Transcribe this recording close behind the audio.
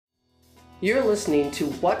You're listening to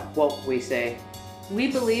What Won't We Say?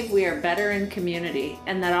 We believe we are better in community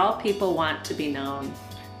and that all people want to be known.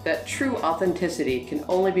 That true authenticity can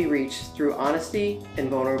only be reached through honesty and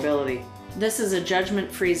vulnerability. This is a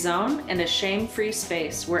judgment-free zone and a shame-free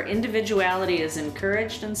space where individuality is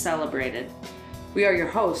encouraged and celebrated. We are your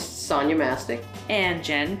hosts, Sonia Mastic and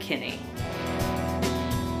Jen Kinney.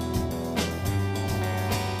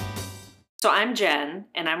 So I'm Jen,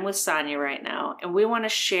 and I'm with Sonia right now, and we want to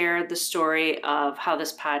share the story of how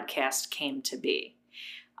this podcast came to be.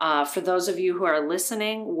 For those of you who are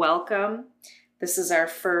listening, welcome. This is our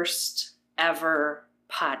first ever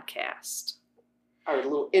podcast. Our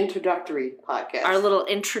little introductory podcast.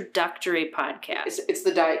 It's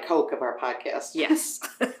the Diet Coke of our podcast. Yes.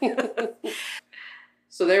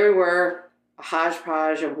 So there we were, a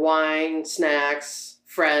hodgepodge of wine, snacks,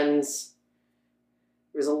 friends.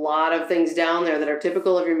 There's a lot of things down there that are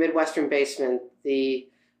typical of your Midwestern basement. The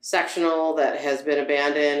sectional that has been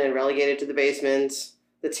abandoned and relegated to the basement.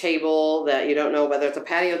 The table that you don't know whether it's a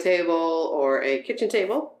patio table or a kitchen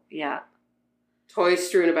table. Yeah. Toys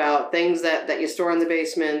strewn about, things that you store in the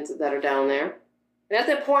basement that are down there. And at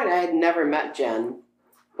that point, I had never met Jen.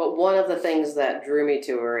 But one of the things that drew me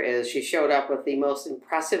to her is she showed up with the most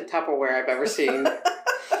impressive Tupperware I've ever seen.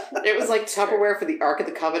 It was like Tupperware for the Ark of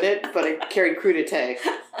the Covenant, but it carried crudité.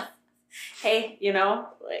 Hey,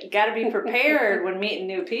 got to be prepared when meeting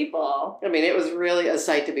new people. I mean, it was really a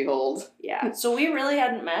sight to behold. Yeah. So we really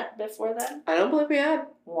hadn't met before then? I don't believe we had.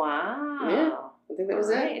 Wow. Yeah, I think that was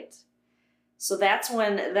it. So that's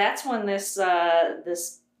when this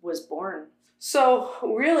was born. So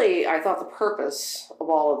really, I thought the purpose of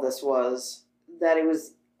all of this was that it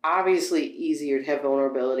was obviously easier to have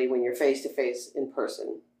vulnerability when you're face-to-face in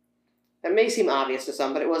person. That may seem obvious to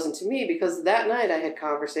some, but it wasn't to me, because that night I had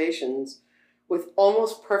conversations with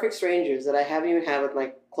almost perfect strangers that I haven't even had with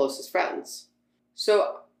my closest friends.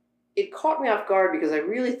 So it caught me off guard because I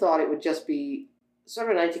really thought it would just be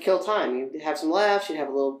sort of a night to kill time. You'd have some laughs, you'd have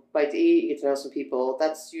a little bite to eat, you get to know some people.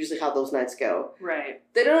 That's usually how those nights go. Right.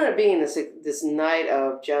 They don't end up being this night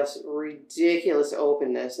of just ridiculous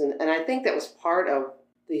openness. And I think that was part of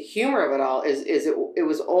the humor of it all, is it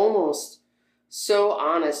was almost so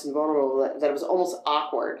honest and vulnerable that it was almost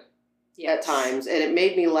awkward at times. And it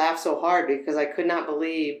made me laugh so hard because I could not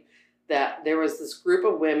believe that there was this group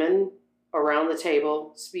of women around the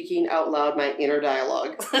table speaking out loud my inner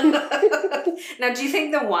dialogue. Now, do you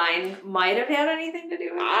think the wine might have had anything to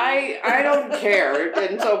do with it? I don't care.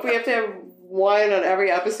 And so if we have to have wine on every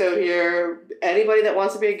episode here, anybody that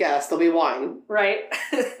wants to be a guest, there'll be wine. Right.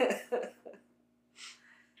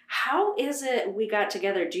 How is it we got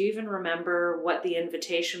together? Do you even remember what the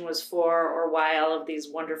invitation was for, or why all of these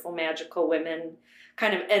wonderful, magical women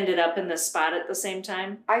kind of ended up in this spot at the same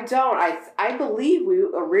time? I don't. I believe we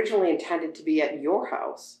originally intended to be at your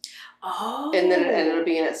house. Oh. And then it ended up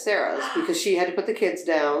being at Sarah's because she had to put the kids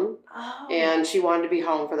down. Oh. And she wanted to be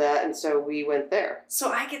home for that, and so we went there. So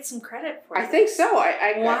I get some credit for it. I think so.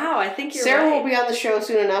 Wow, I think you're Sarah right. will be on the show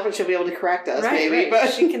soon enough, and she'll be able to correct us, maybe. Right.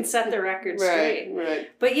 But she can set the record straight. Right.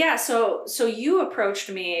 But yeah, so you approached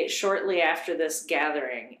me shortly after this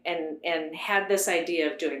gathering and had this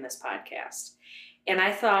idea of doing this podcast. And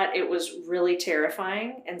I thought it was really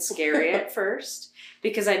terrifying and scary at first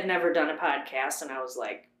because I'd never done a podcast, and I was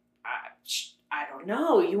like, I don't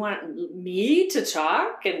know. You want me to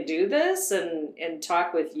talk and do this and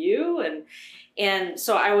talk with you? And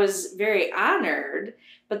so I was very honored.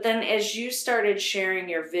 But then as you started sharing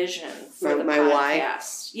your vision for the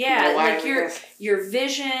podcast, like your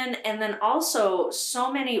vision, and then also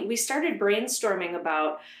we started brainstorming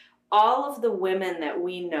about all of the women that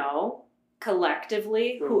we know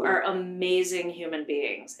collectively who are amazing human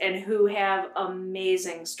beings and who have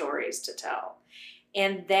amazing stories to tell.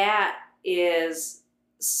 And that is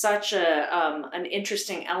such an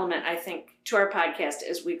interesting element, I think, to our podcast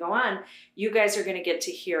as we go on. You guys are going to get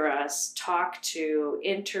to hear us talk to,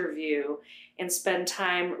 interview, and spend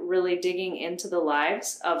time really digging into the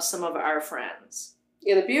lives of some of our friends.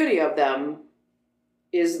 And the beauty of them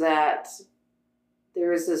is that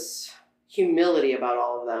there is this humility about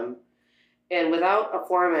all of them. And without a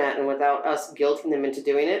format and without us guilting them into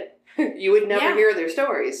doing it, you would never hear their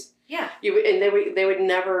stories. Yeah. They would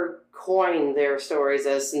never coin their stories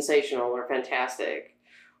as sensational or fantastic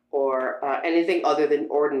or anything other than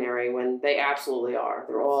ordinary, when they absolutely are.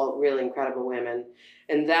 They're all really incredible women.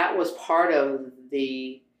 And that was part of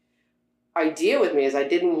the idea with me, is I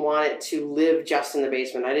didn't want it to live just in the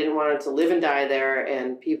basement. I didn't want it to live and die there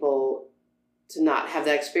and people to not have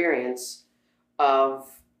that experience of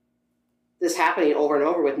this happening over and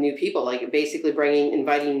over with new people, like basically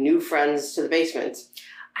inviting new friends to the basement.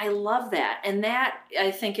 I love that. And that,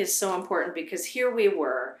 I think, is so important because here we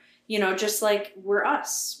were, you know, just like we're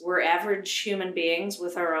us. We're average human beings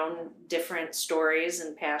with our own different stories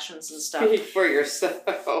and passions and stuff. Speak for yourself.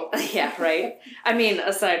 Yeah, right? I mean,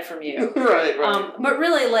 aside from you. Right. But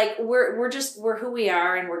really, like, we're who we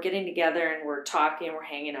are, and we're getting together, and we're talking, and we're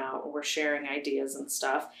hanging out, and we're sharing ideas and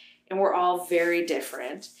stuff. And we're all very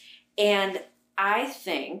different. And I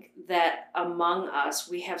think that among us,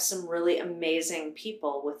 we have some really amazing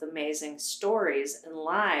people with amazing stories and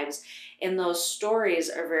lives, and those stories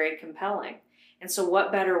are very compelling. And so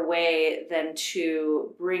what better way than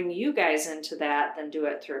to bring you guys into that than do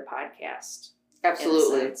it through a podcast?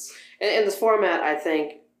 Absolutely. And this format, I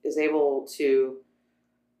think, is able to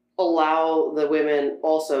allow the women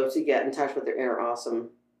also to get in touch with their inner awesome.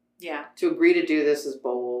 Yeah. To agree to do this is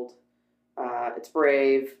bold. It's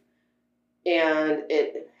brave. And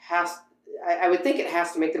it has, I would think it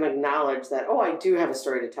has to make them acknowledge that, oh, I do have a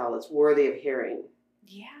story to tell that's worthy of hearing.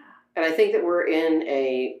 Yeah. And I think that we're in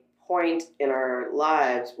a point in our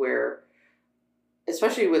lives where,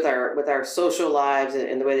 especially with our social lives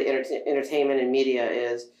and the way the entertainment and media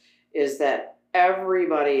is that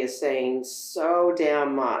everybody is saying so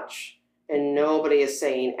damn much and nobody is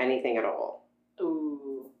saying anything at all.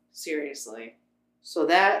 Ooh, seriously. So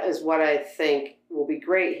that is what I think will be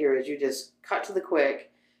great here is you just cut to the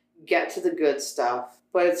quick, get to the good stuff,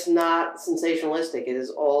 but it's not sensationalistic. It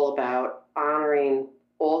is all about honoring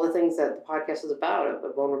all the things that the podcast is about,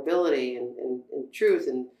 of vulnerability and truth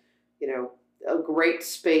and, you know, a great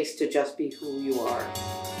space to just be who you are.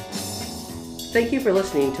 Thank you for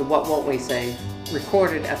listening to What Won't We Say,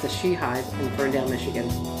 recorded at the She Hive in Ferndale, Michigan.